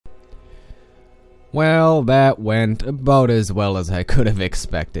Well, that went about as well as I could have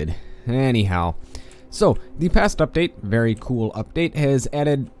expected. Anyhow, so the past update, very cool update, has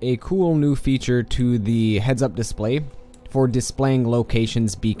added a cool new feature to the heads-up display for displaying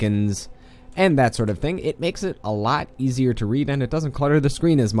locations, beacons, and that sort of thing. It makes it a lot easier to read and it doesn't clutter the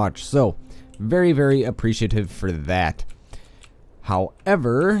screen as much, so very, very appreciative for that.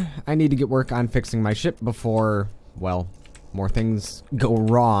 However, I need to get work on fixing my ship before, well, more things go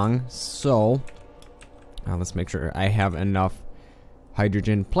wrong, so let's make sure I have enough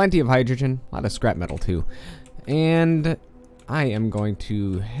hydrogen, plenty of hydrogen, a lot of scrap metal too. And I am going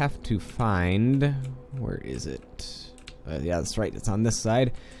to have to find, where is it? Yeah, that's right, it's on this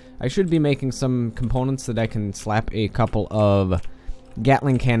side. I should be making some components that I can slap a couple of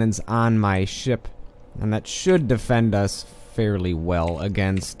Gatling cannons on my ship, and that should defend us fairly well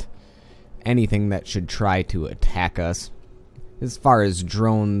against anything that should try to attack us, as far as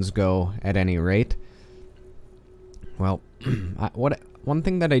drones go, at any rate. Well, one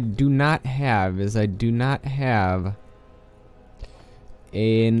thing that I do not have is I do not have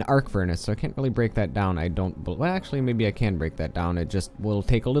an arc furnace, so I can't really break that down. I don't, well, actually, maybe I can break that down. It just will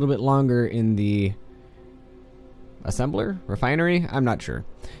take a little bit longer in the assembler? Refinery? I'm not sure.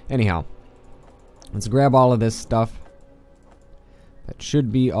 Anyhow, let's grab all of this stuff. That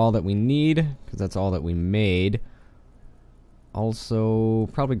should be all that we need, because that's all that we made. Also,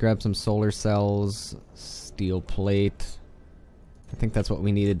 probably grab some solar cells, steel plate. I think that's what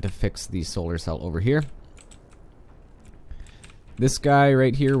we needed to fix the solar cell over here. This guy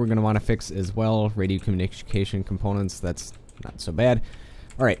right here we're going to want to fix as well. Radio communication components, that's not so bad.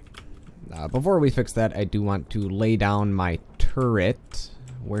 Alright, before we fix that, I do want to lay down my turret.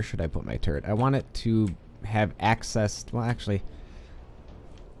 Where should I put my turret? I want it to have access, well actually,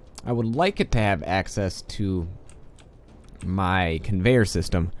 I would like it to have access to my conveyor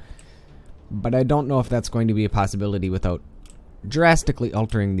system, but I don't know if that's going to be a possibility without drastically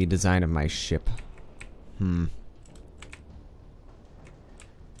altering the design of my ship.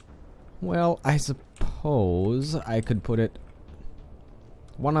 Well, I suppose I could put it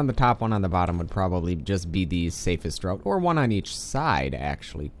one on the top, one on the bottom would probably just be the safest route, or one on each side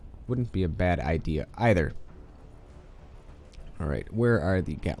actually wouldn't be a bad idea either. Alright, where are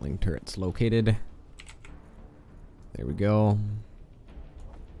the Gatling turrets located? There we go.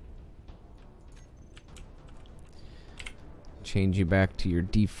 Change you back to your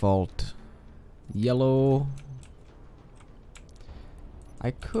default yellow.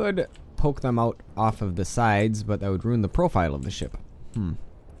 I could poke them out off of the sides, but that would ruin the profile of the ship. Could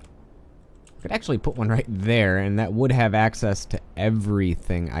actually put one right there, and that would have access to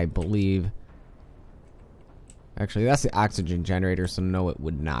everything, I believe. Actually, that's the oxygen generator, so no, it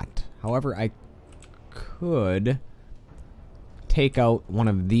would not. However, I could take out one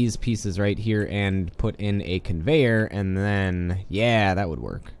of these pieces right here and put in a conveyor, and then, yeah, that would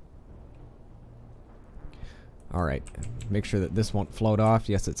work. Alright, make sure that this won't float off.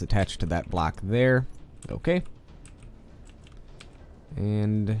 Yes, it's attached to that block there. Okay.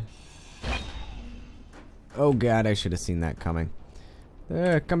 And oh god, I should have seen that coming.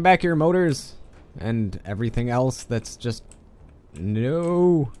 Come back here, motors. And everything else that's just...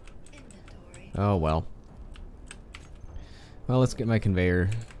 no. Oh well. Well, let's get my conveyor.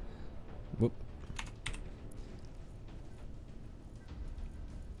 Whoop.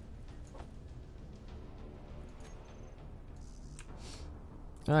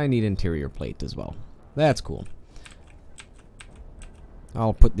 I need interior plate as well. That's cool.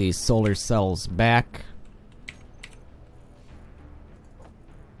 I'll put these solar cells back.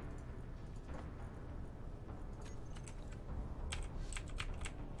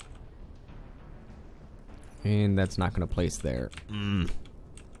 And that's not going to place there.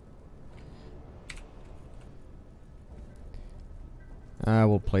 I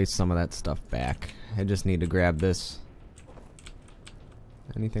will place some of that stuff back. I just need to grab this.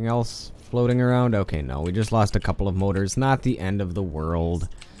 Anything else floating around? Okay, no. We just lost a couple of motors. Not the end of the world.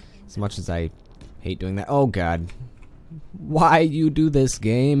 As much as I hate doing that. Oh, God. Why you do this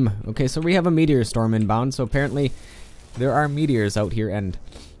game? Okay, so we have a meteor storm inbound. So apparently there are meteors out here. And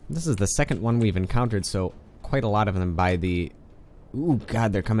this is the second one we've encountered. So quite a lot of them by the... ooh,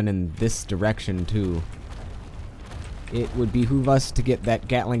 God, they're coming in this direction, too. It would behoove us to get that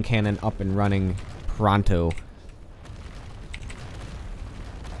Gatling cannon up and running pronto.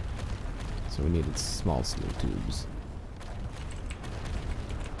 So we needed small steel tubes.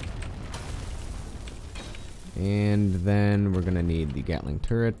 And then we're gonna need the Gatling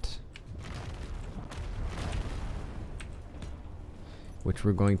turret, which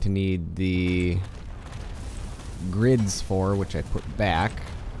we're going to need the grids for, which I put back.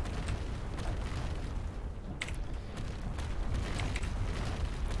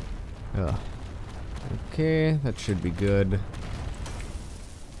 Ugh. Okay, that should be good.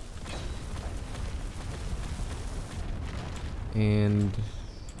 And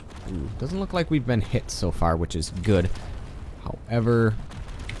doesn't look like we've been hit so far, which is good. However,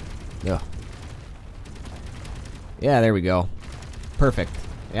 ugh. Yeah, there we go. Perfect.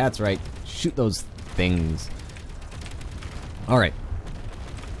 Yeah, that's right. Shoot those things. Alright.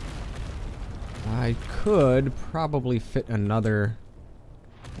 I could probably fit another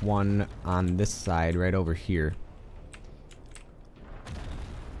one on this side right over here.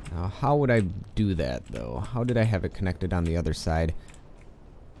 Now, how would I do that, though? How did I have it connected on the other side?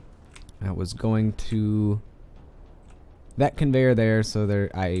 I was going to... that conveyor there, so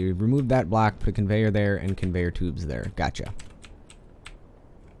there I removed that block, put a conveyor there, and conveyor tubes there. Gotcha.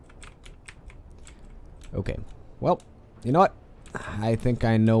 Okay. Well, you know what? I think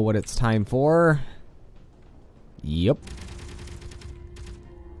I know what it's time for. Yep.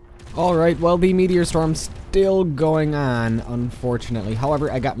 Alright, well, the meteor storm's still going on, unfortunately.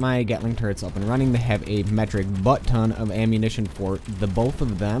 However, I got my Gatling turrets up and running. They have a metric butt-ton of ammunition for the both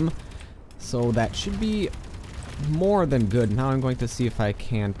of them. So that should be more than good. Now I'm going to see if I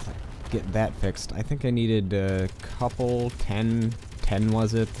can't get that fixed. I think I needed a couple, 10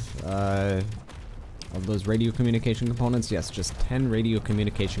 was it, of those radio communication components. Yes, just 10 radio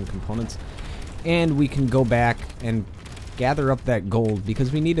communication components. And we can go back and gather up that gold,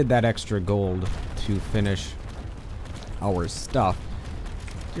 because we needed that extra gold to finish our stuff.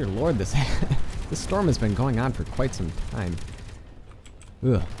 Dear Lord, this storm has been going on for quite some time.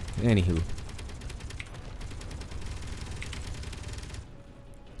 Ugh. Anywho.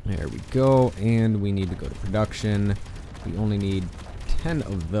 There we go, and we need to go to production. We only need 10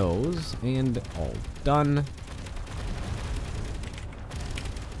 of those, and all done.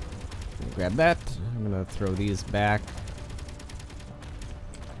 Grab that. I'm gonna throw these back.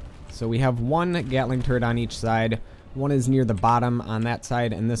 So we have one Gatling turret on each side. One is near the bottom on that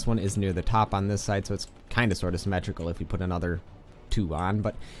side, and this one is near the top on this side, so it's kind of sort of symmetrical if we put another two on.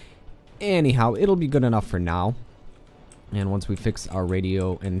 But anyhow, it'll be good enough for now. And once we fix our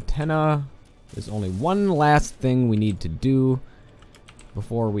radio antenna, there's only one last thing we need to do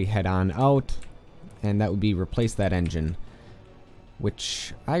before we head on out, and that would be replace that engine,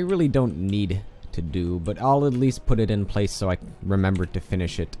 which I really don't need to do, but I'll at least put it in place so I remember to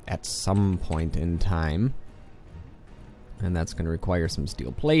finish it at some point in time. And that's going to require some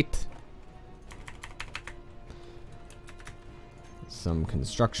steel plate, some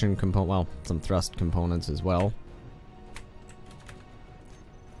construction well, some thrust components as well,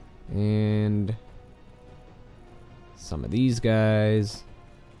 and some of these guys,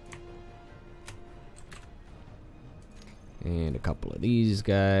 and a couple of these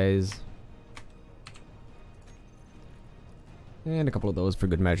guys, and a couple of those for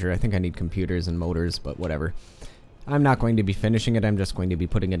good measure. I think I need computers and motors, but whatever. I'm not going to be finishing it, I'm just going to be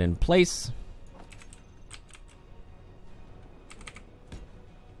putting it in place.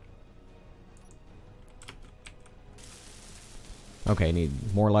 Okay, need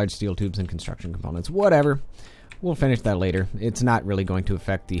more large steel tubes and construction components. Whatever. We'll finish that later. It's not really going to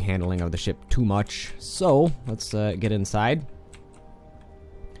affect the handling of the ship too much. So, let's get inside.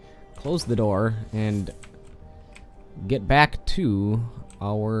 Close the door and get back to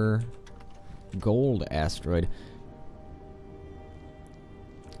our gold asteroid.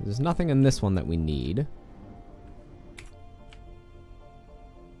 There's nothing in this one that we need.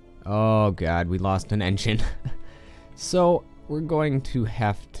 Oh god, we lost an engine. So, we're going to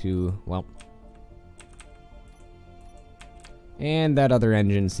have to, well... And that other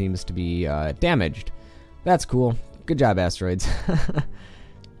engine seems to be damaged. That's cool. Good job, asteroids.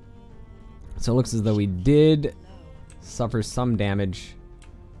 So it looks as though we did suffer some damage,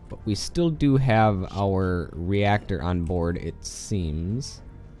 but we still do have our reactor on board, it seems.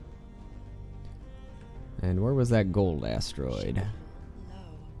 And where was that gold asteroid?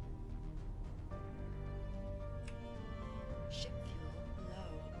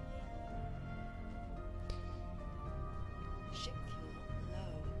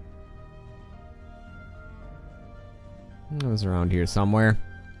 It was around here somewhere.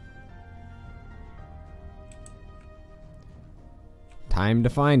 Time to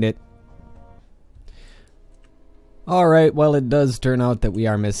find it. Alright, well, it does turn out that we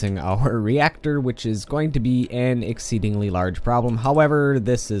are missing our reactor, which is going to be an exceedingly large problem. However,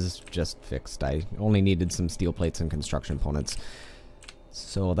 this is just fixed. I only needed some steel plates and construction components.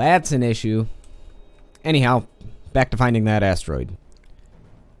 So that's an issue. Anyhow, back to finding that asteroid.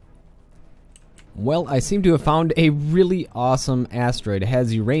 Well, I seem to have found a really awesome asteroid. It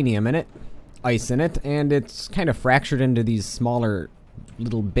has uranium in it, ice in it, and it's kind of fractured into these smaller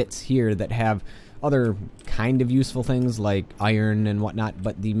little bits here that have other kind of useful things like iron and whatnot,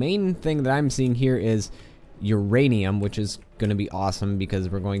 but the main thing that I'm seeing here is uranium, which is going to be awesome because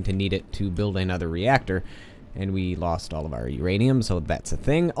we're going to need it to build another reactor, and we lost all of our uranium, so that's a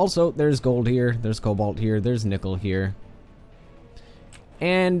thing. Also, there's gold here, there's cobalt here, there's nickel here,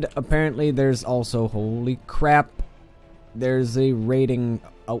 and apparently there's also, holy crap, there's a raiding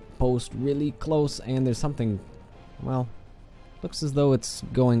outpost really close, and there's something, well, looks as though it's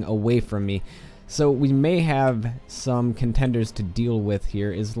going away from me. So we may have some contenders to deal with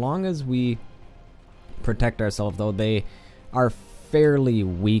here as long as we protect ourselves, though they are fairly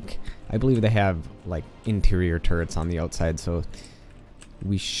weak. I believe they have like interior turrets on the outside, so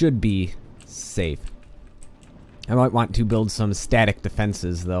we should be safe. I might want to build some static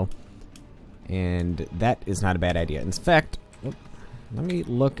defenses though, and that is not a bad idea. In fact, let me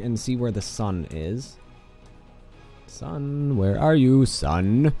look and see where the sun is. Sun, where are you,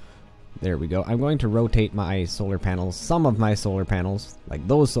 sun? There we go. I'm going to rotate my solar panels, some of my solar panels, like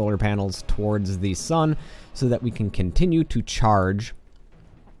those solar panels, towards the sun so that we can continue to charge.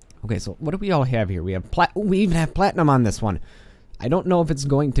 Okay, so what do we all have here? We have we even have platinum on this one. I don't know if it's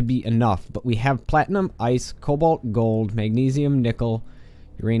going to be enough, but we have platinum, ice, cobalt, gold, magnesium, nickel,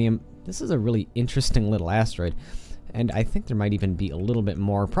 uranium. This is a really interesting little asteroid, and I think there might even be a little bit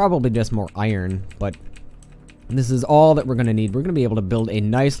more, probably just more iron, but this is all that we're going to need. We're going to be able to build a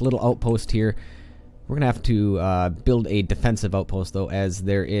nice little outpost here. We're going to have to build a defensive outpost, though, as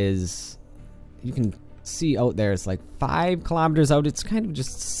there is... You can see out there, it's like 5 kilometers out. It's kind of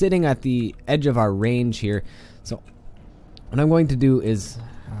just sitting at the edge of our range here. So what I'm going to do is...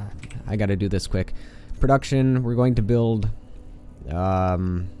 I got to do this quick. Production, we're going to build...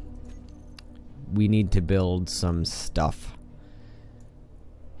 we need to build some stuff.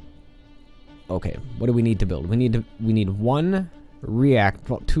 Okay, what do we need to build? We need 2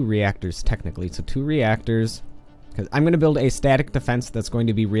 reactors technically. So 2 reactors, because I'm going to build a static defense that's going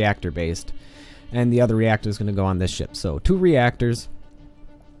to be reactor based, and the other reactor is going to go on this ship. So 2 reactors.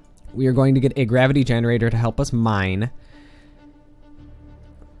 We are going to get a gravity generator to help us mine,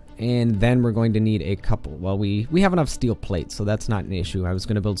 and then we're going to need a couple. Well, we have enough steel plates, so that's not an issue. I was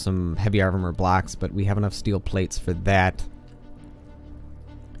going to build some heavy armor blocks, but we have enough steel plates for that.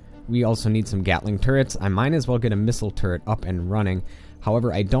 We also need some Gatling turrets. I might as well get a missile turret up and running.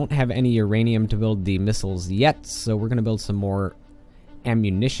 However, I don't have any uranium to build the missiles yet, so we're going to build some more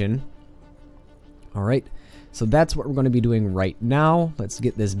ammunition. Alright, so that's what we're going to be doing right now. Let's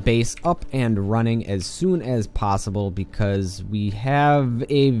get this base up and running as soon as possible because we have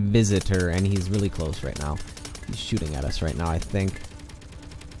a visitor, and he's really close right now. He's shooting at us right now, I think.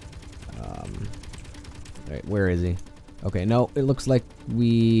 Alright, where is he? Okay, no, it looks like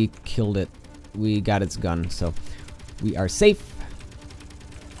we killed it. We got its gun, so we are safe.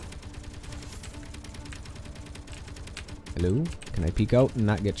 Hello? Can I peek out and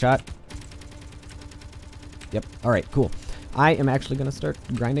not get shot? Yep. Alright, cool. I am actually going to start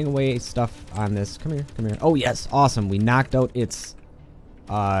grinding away stuff on this. Come here, come here. Oh, yes, awesome. We knocked out its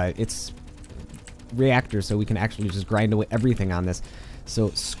reactor, so we can actually just grind away everything on this. So,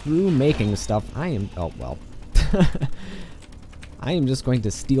 screw making stuff. Oh, well. I am just going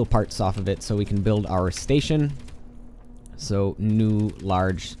to steal parts off of it so we can build our station. So new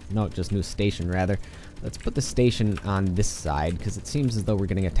station rather. Let's put the station on this side because it seems as though we're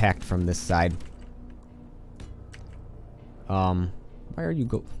getting attacked from this side. Why are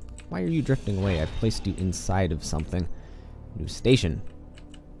you drifting away? I placed you inside of something. New station.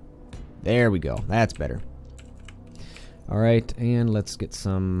 There we go. That's better. Alright, and let's get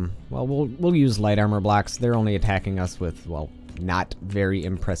some... Well, we'll use light armor blocks. They're only attacking us with, well, not very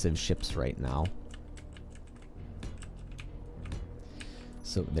impressive ships right now.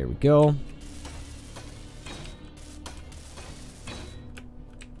 So, there we go.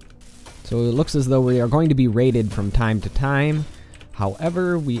 So, it looks as though we are going to be raided from time to time.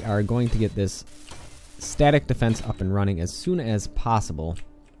 However, we are going to get this static defense up and running as soon as possible.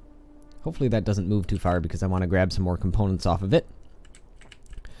 Hopefully that doesn't move too far because I want to grab some more components off of it.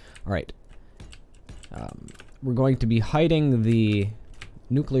 Alright. We're going to be hiding the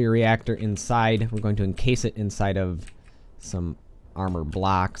nuclear reactor inside. We're going to encase it inside of some armor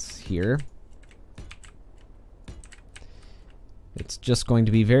blocks here. It's just going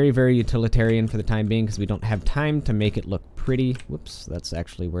to be very, very utilitarian for the time being because we don't have time to make it look pretty. Whoops, that's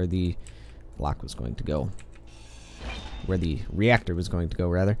actually where the block was going to go. Where the reactor was going to go,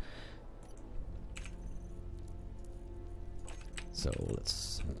 rather. So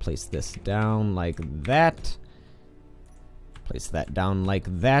let's place this down like that. Place that down like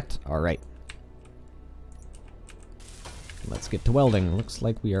that. Alright. Let's get to welding. Looks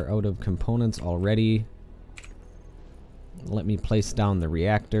like we are out of components already. Let me place down the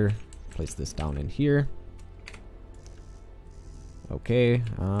reactor. Place this down in here. Okay,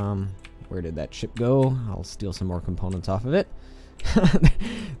 where did that ship go? I'll steal some more components off of it.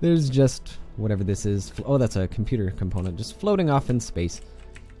 There's just whatever this is. Oh, that's a computer component just floating off in space.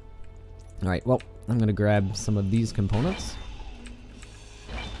 Alright, well, I'm gonna grab some of these components.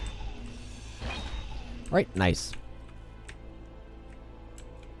 Alright, nice.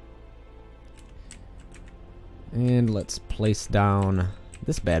 And let's place down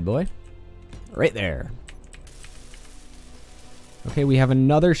this bad boy right there. Okay, we have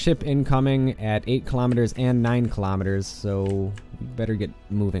another ship incoming at 8 kilometers and 9 kilometers, so we better get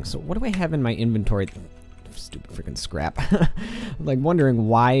moving. So what do I have in my inventory? Stupid freaking scrap. I'm like wondering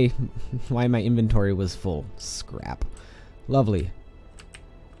why my inventory was full. Scrap. Lovely.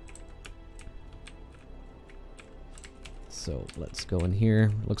 So let's go in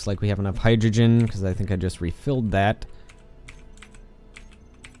here. Looks like we have enough hydrogen because I think I just refilled that.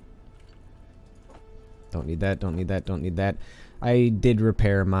 Don't need that, don't need that, don't need that. I did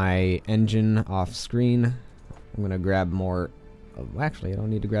repair my engine off screen. I'm gonna grab more. Oh, actually, I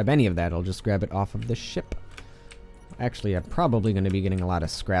don't need to grab any of that. I'll just grab it off of the ship. Actually, I'm probably gonna be getting a lot of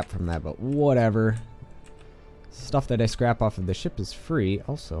scrap from that, but whatever. Stuff that I scrap off of the ship is free.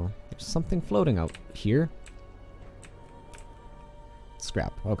 Also, there's something floating out here.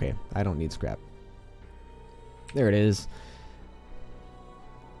 Scrap. Okay, I don't need scrap. There it is.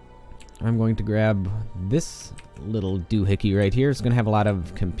 I'm going to grab this little doohickey right here. It's going to have a lot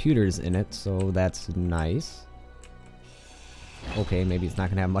of computers in it, so that's nice. Okay, maybe it's not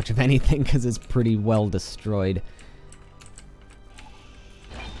going to have much of anything because it's pretty well destroyed.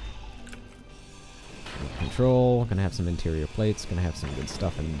 Control. Going to have some interior plates. Going to have some good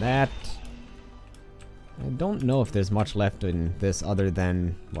stuff in that. I don't know if there's much left in this other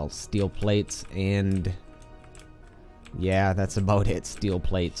than, well, steel plates and... yeah, that's about it. Steel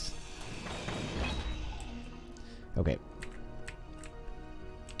plates. Okay.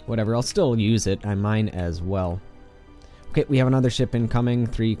 Whatever, I'll still use it. I mine as well. Okay, we have another ship incoming.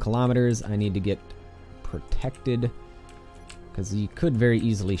 3 kilometers. I need to get protected. Because he could very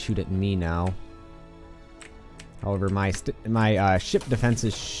easily shoot at me now. However, my ship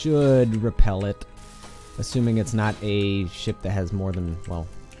defenses should repel it. Assuming it's not a ship that has more than, well,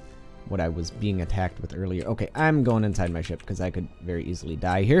 what I was being attacked with earlier. Okay, I'm going inside my ship because I could very easily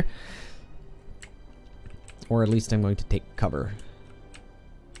die here. Or at least I'm going to take cover.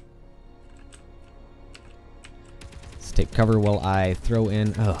 Let's take cover while I throw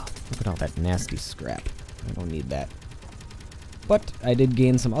in... oh, look at all that nasty scrap. I don't need that. But I did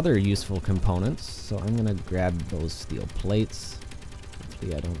gain some other useful components, so I'm going to grab those steel plates.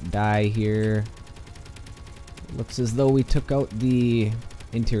 Hopefully I don't die here. Looks as though we took out the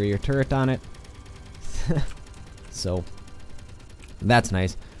interior turret on it. So, that's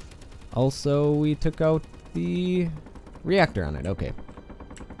nice. Also, we took out the reactor on it. Okay.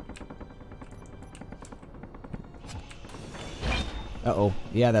 Uh-oh.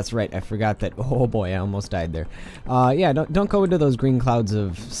 Yeah, that's right. I forgot that. Oh boy, I almost died there. Yeah, don't go into those green clouds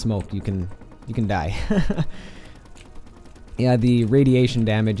of smoke. You can die. Yeah, the radiation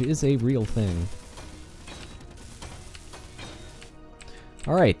damage is a real thing.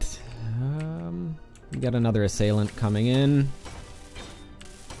 Alright, we got another assailant coming in.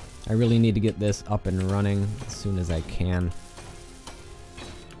 I really need to get this up and running as soon as I can.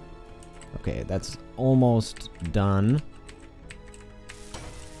 Okay, that's almost done.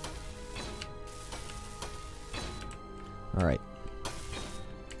 Alright.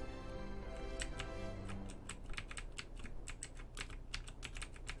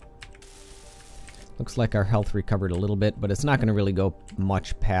 Looks like our health recovered a little bit, but it's not going to really go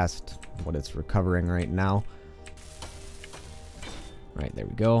much past what it's recovering right now. Right, there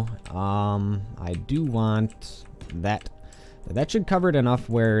we go. I do want that. That should cover it enough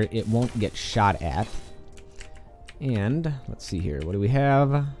where it won't get shot at. And, let's see here. What do we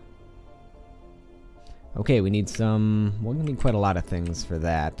have? Okay, we need some... we're going to need quite a lot of things for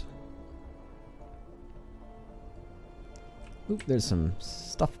that. Oop, there's some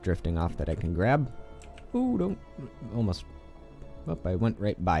stuff drifting off that I can grab. Ooh, don't... almost... oh, I went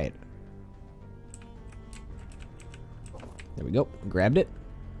right by it. There we go. Grabbed it.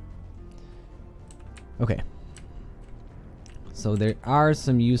 Okay. So there are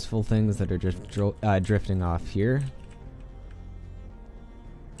some useful things that are just drifting off here.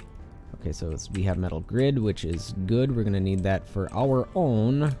 Okay, so we have metal grid, which is good. We're going to need that for our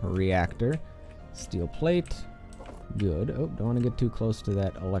own reactor. Steel plate. Good. Oh, don't want to get too close to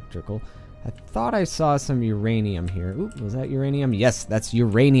that electrical. I thought I saw some uranium here. Oop, was that uranium? Yes, that's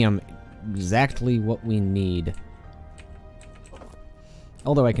uranium. Exactly what we need.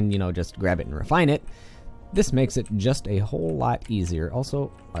 Although I can, you know, just grab it and refine it. This makes it just a whole lot easier.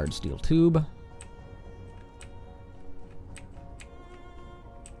 Also, large steel tube.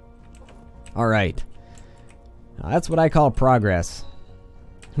 Alright. That's what I call progress.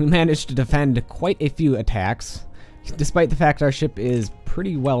 We managed to defend quite a few attacks, despite the fact our ship is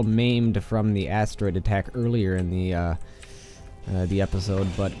pretty well maimed from the asteroid attack earlier in the episode,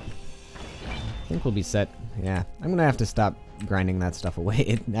 but I think we'll be set. Yeah, I'm gonna have to stop grinding that stuff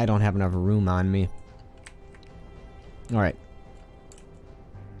away. I don't have enough room on me. Alright.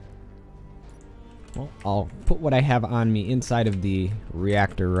 Well, I'll put what I have on me inside of the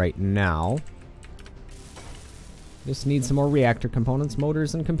reactor right now. Just need some more reactor components,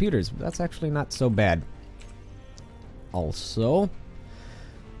 motors, and computers. That's actually not so bad. Also,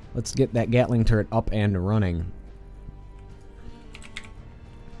 let's get that Gatling turret up and running.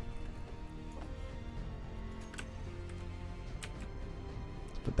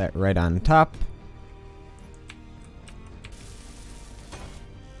 Let's put that right on top.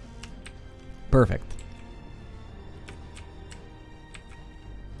 Perfect.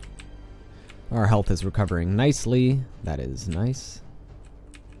 Our health is recovering nicely. That is nice.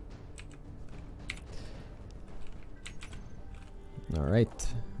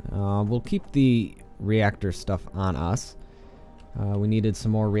 Alright. We'll keep the reactor stuff on us. We needed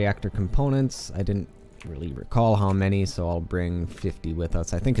some more reactor components. I didn't really recall how many, so I'll bring 50 with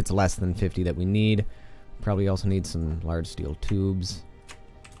us. I think it's less than 50 that we need. Probably also need some large steel tubes.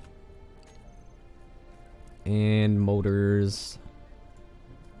 And motors.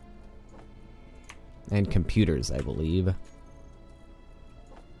 And computers, I believe.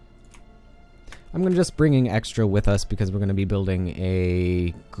 I'm just bringing extra with us because we're going to be building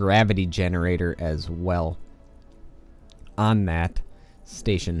a gravity generator as well on that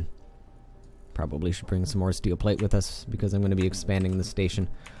station. Probably should bring some more steel plate with us because I'm going to be expanding the station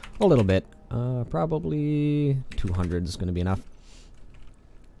a little bit. Probably 200 is going to be enough.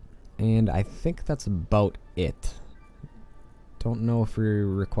 And I think that's about it. Don't know if we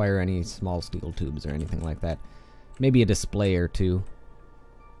require any small steel tubes or anything like that. Maybe a display or two.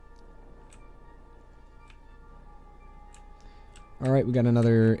 Alright, we got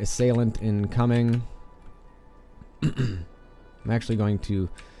another assailant incoming. I'm actually going to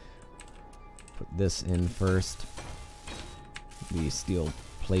put this in first. The steel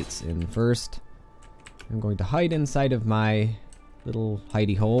plates in first. I'm going to hide inside of my little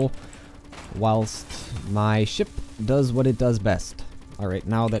hidey hole whilst my ship does what it does best. Alright,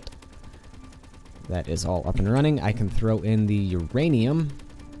 now that that is all up and running, I can throw in the uranium.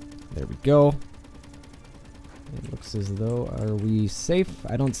 There we go. It looks as though, are we safe?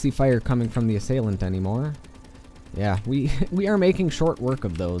 I don't see fire coming from the assailant anymore. Yeah, we are making short work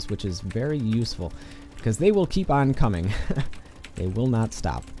of those, which is very useful, because they will keep on coming. They will not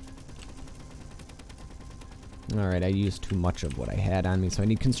stop. Alright, I used too much of what I had on me, so I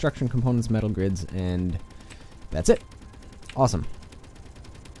need construction components, metal grids, and that's it. Awesome.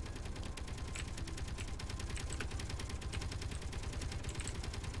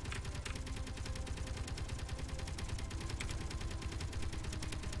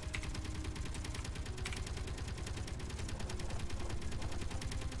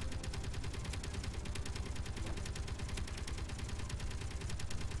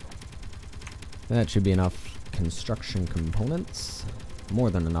 That should be enough construction components. More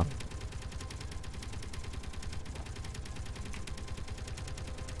than enough.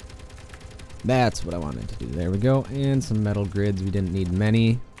 That's what I wanted to do. There we go. And some metal grids. We didn't need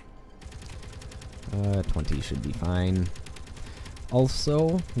many. 20 should be fine.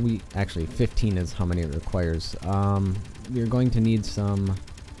 Also, actually 15 is how many it requires. We're going to need some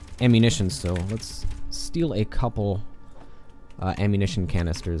ammunition, so let's steal a couple ammunition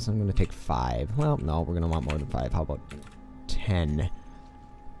canisters. I'm going to take 5. Well, no, we're going to want more than 5. How about 10?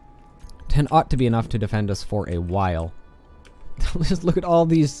 10 ought to be enough to defend us for a while. Just look at all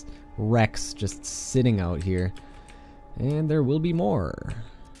these wrecks just sitting out here. And there will be more.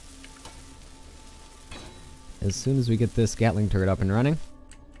 As soon as we get this Gatling turret up and running.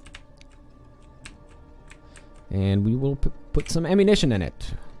 And we will put some ammunition in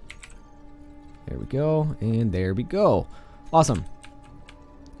it. There we go, and there we go. Awesome.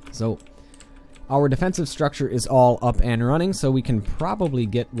 So, our defensive structure is all up and running, so we can probably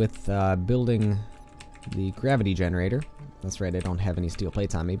get with building the gravity generator. That's right, I don't have any steel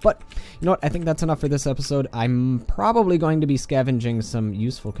plates on me. But, you know what, I think that's enough for this episode. I'm probably going to be scavenging some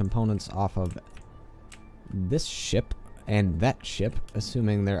useful components off of this ship and that ship,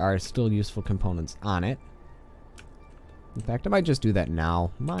 assuming there are still useful components on it. In fact, I might just do that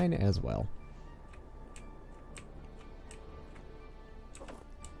now. Mine as well.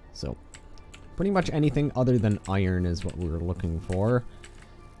 So, pretty much anything other than iron is what we were looking for.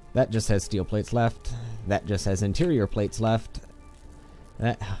 That just has steel plates left. That just has interior plates left.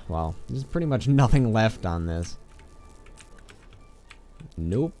 That, well, there's pretty much nothing left on this.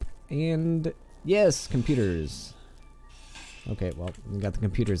 Nope. And, yes, computers. Okay, well, we got the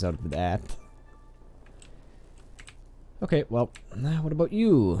computers out of that. Okay, well, what about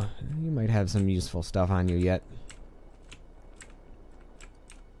you? You might have some useful stuff on you yet.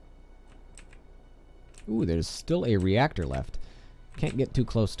 Ooh, there's still a reactor left. Can't get too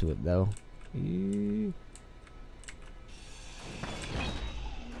close to it, though.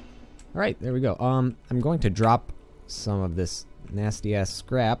 Alright, there we go. I'm going to drop some of this nasty-ass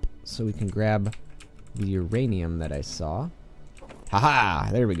scrap so we can grab the uranium that I saw.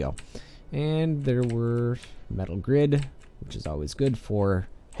 Haha! There we go. And there were metal grid, which is always good for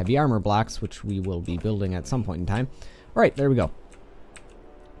heavy armor blocks, which we will be building at some point in time. Alright, there we go.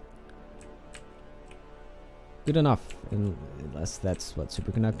 Good enough, unless that's what,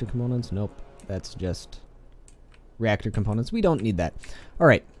 superconductor components? Nope, that's just reactor components. We don't need that.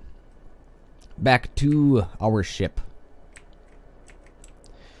 Alright, back to our ship.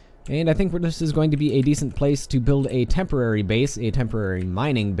 And I think this is going to be a decent place to build a temporary base, a temporary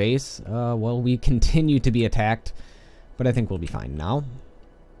mining base, while we continue to be attacked. But I think we'll be fine now.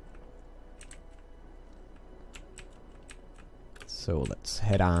 So let's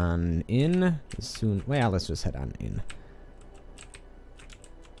head on in as soon. Well, let's just head on in.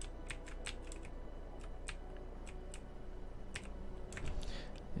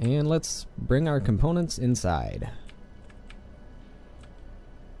 And let's bring our components inside.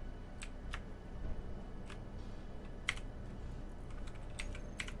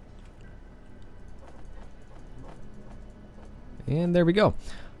 And there we go.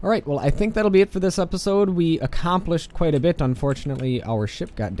 Alright, well, I think that'll be it for this episode. We accomplished quite a bit. Unfortunately, our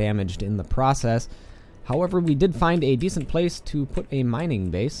ship got damaged in the process. However, we did find a decent place to put a mining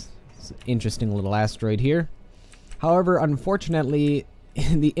base. It's an interesting little asteroid here. However, unfortunately,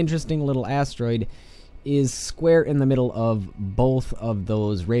 the interesting little asteroid is square in the middle of both of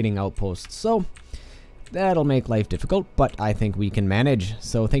those raiding outposts. So, that'll make life difficult, but I think we can manage.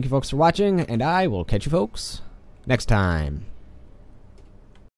 So, thank you folks for watching, and I will catch you folks next time.